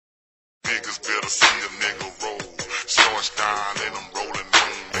niggas better see a nigga roll. Starch down and I'm rolling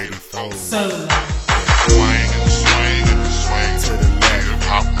on 84. Solo. Swing and swing and swing to the left.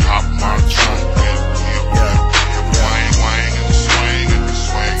 Pop, pop my trunk. Swing, swing and swing and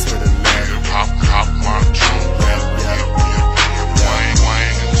swing to the left. Pop, pop my trunk. Swing,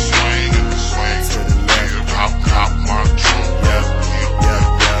 swing and swing and swing to the left. Pop, pop my trunk.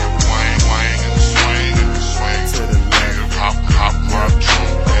 Swing, swing and swing and swing to the left. Pop, pop my trunk.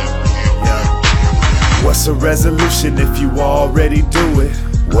 What's a resolution if you already do it?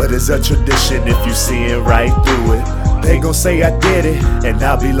 What is a tradition if you seeing right through it? They gon' say I did it, and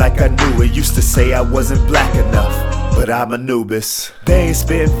I'll be like I knew it. Used to say I wasn't black enough, but I'm Anubis. They ain't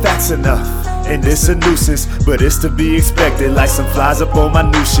spitting facts enough, and it's a nuisance, but it's to be expected, like some flies up on my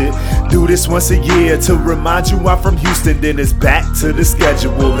new shit. Do this once a year to remind you I'm from Houston, then it's back to the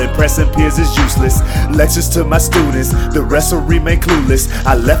schedule. Impressing peers is useless. Lectures to my students, the rest will remain clueless.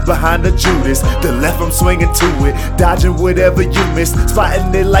 I left behind the Judas, the left I'm swinging to it, dodging whatever you missed,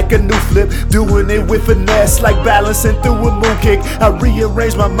 spotting it like a new flip, doing it with finesse, like balancing through a moon kick. I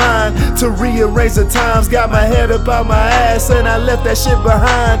rearrange my mind to rearrange the times, got my head up out my ass and I left that shit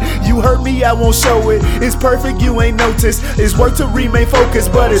behind. You hurt me, I won't show it. It's perfect, you ain't noticed. It's work to remain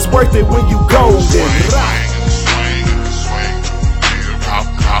focused, but it's worth it when you golden.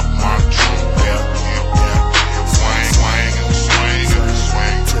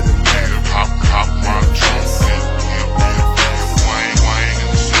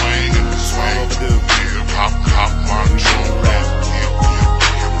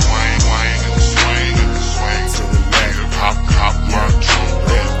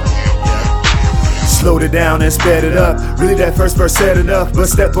 Slowed it down and sped it up. Really that first verse said enough, but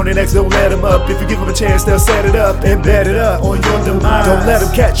step on the next, don't let them up. If you give them a chance, they'll set it up and bet it up on your demise. Don't let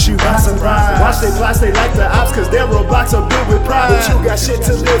them catch you by surprise. Watch they fly, stay like the ops, cause their roadblocks are built with pride. But you got shit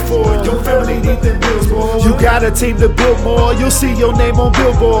to live for, your family need them bills more. You got a team to build more, you'll see your name on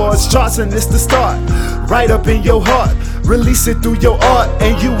billboards, charts, and it's the start, right up in your heart. Release it through your art,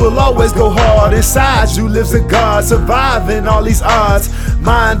 and you will always go hard. Inside you lives a God, surviving all these odds.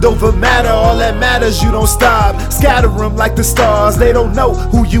 Mind over matter, all that matters, you don't stop. Scatter them like the stars, they don't know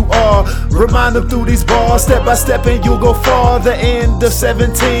who you are. Remind them through these bars, step by step, and you'll go far. The end of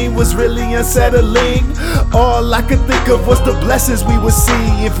 17 was really unsettling. All I could think of was the blessings we would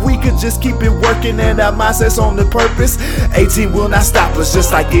see if we could just keep it working and our mindsets on the purpose. 18 will not stop us,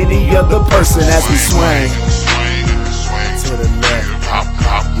 just like any other person as we swing. To the left, pop,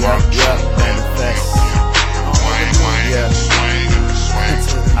 pop, manifest. Yeah.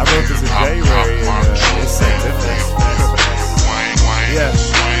 I wrote this in January and it's manifest. Yeah.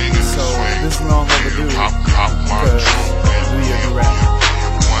 So this is long overdue because New Year, New Rap.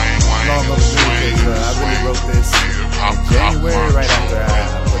 Long overdue because I really wrote this in January right after I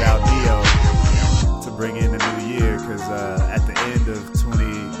put out Neo to bring in the new year, because at the end of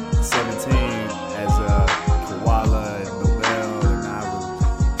 2017 as Koala and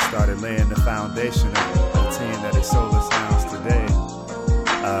started laying the foundation of the team that is Solar Sounds today.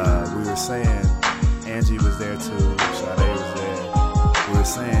 We were saying, Angie was there too, Sade was there. We were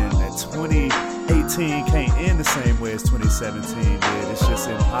saying that 2018 can't end the same way as 2017 did. It's just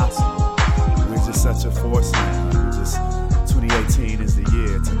impossible. We're just such a force now. 2018 is the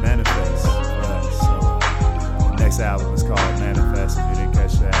year to manifest for us. So the next album is called Manifest, if you didn't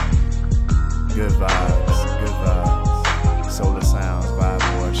catch that. Good vibes, good vibes. Solar Sounds vibe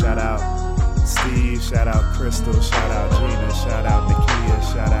boy. Shout out Steve, shout out Crystal, shout out Gina, shout out Nakia,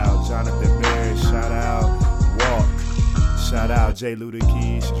 shout out Jonathan Berry, shout out Walk, shout out J. Luda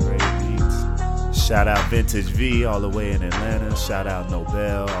Keys, Dre Beats, shout out Vintage V all the way in Atlanta, shout out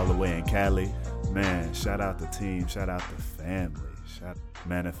Nobel all the way in Cali. Man, shout out the team, shout out the family, shout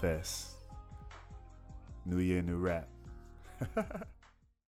Manifest. New Year, New Rap.